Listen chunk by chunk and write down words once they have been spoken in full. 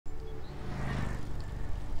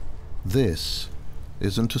This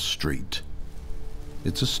isn't a street.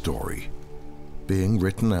 It's a story being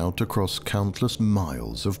written out across countless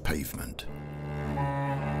miles of pavement.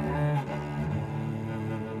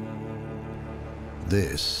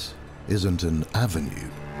 This isn't an avenue.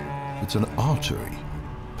 It's an artery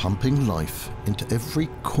pumping life into every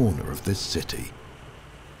corner of this city.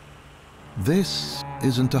 This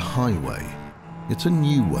isn't a highway. It's a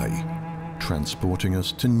new way, transporting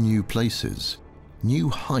us to new places, new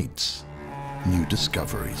heights, new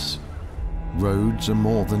discoveries. Roads are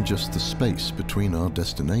more than just the space between our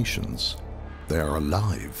destinations. They are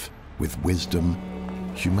alive with wisdom,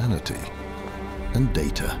 humanity, and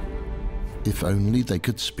data. If only they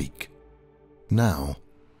could speak. Now,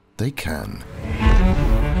 they can.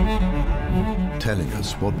 Telling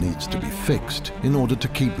us what needs to be fixed in order to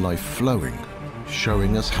keep life flowing,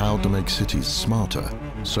 showing us how to make cities smarter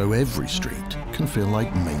so every street can feel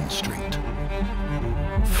like Main Street.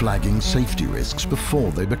 Flagging safety risks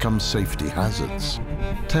before they become safety hazards,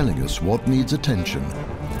 telling us what needs attention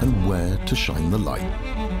and where to shine the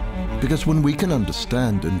light. Because when we can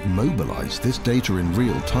understand and mobilize this data in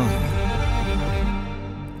real time,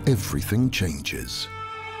 everything changes.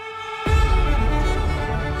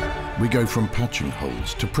 We go from patching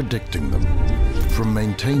holes to predicting them, from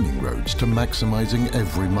maintaining roads to maximizing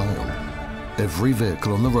every mile. Every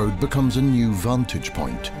vehicle on the road becomes a new vantage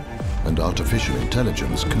point, and artificial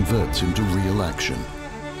intelligence converts into real action.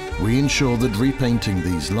 We ensure that repainting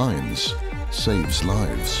these lines saves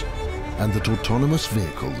lives, and that autonomous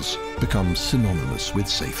vehicles become synonymous with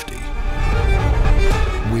safety.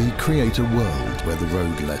 We create a world where the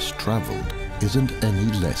road less traveled isn't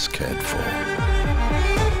any less cared for,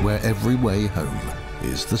 where every way home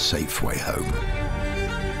is the safe way home.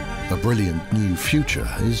 A brilliant new future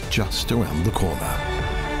is just around the corner,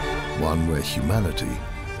 one where humanity,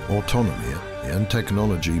 autonomy and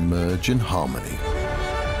technology merge in harmony.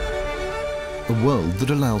 A world that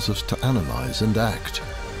allows us to analyze and act,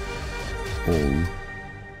 all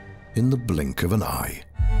in the blink of an eye.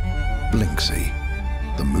 Blinksy,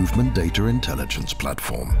 the Movement Data Intelligence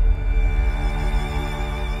Platform.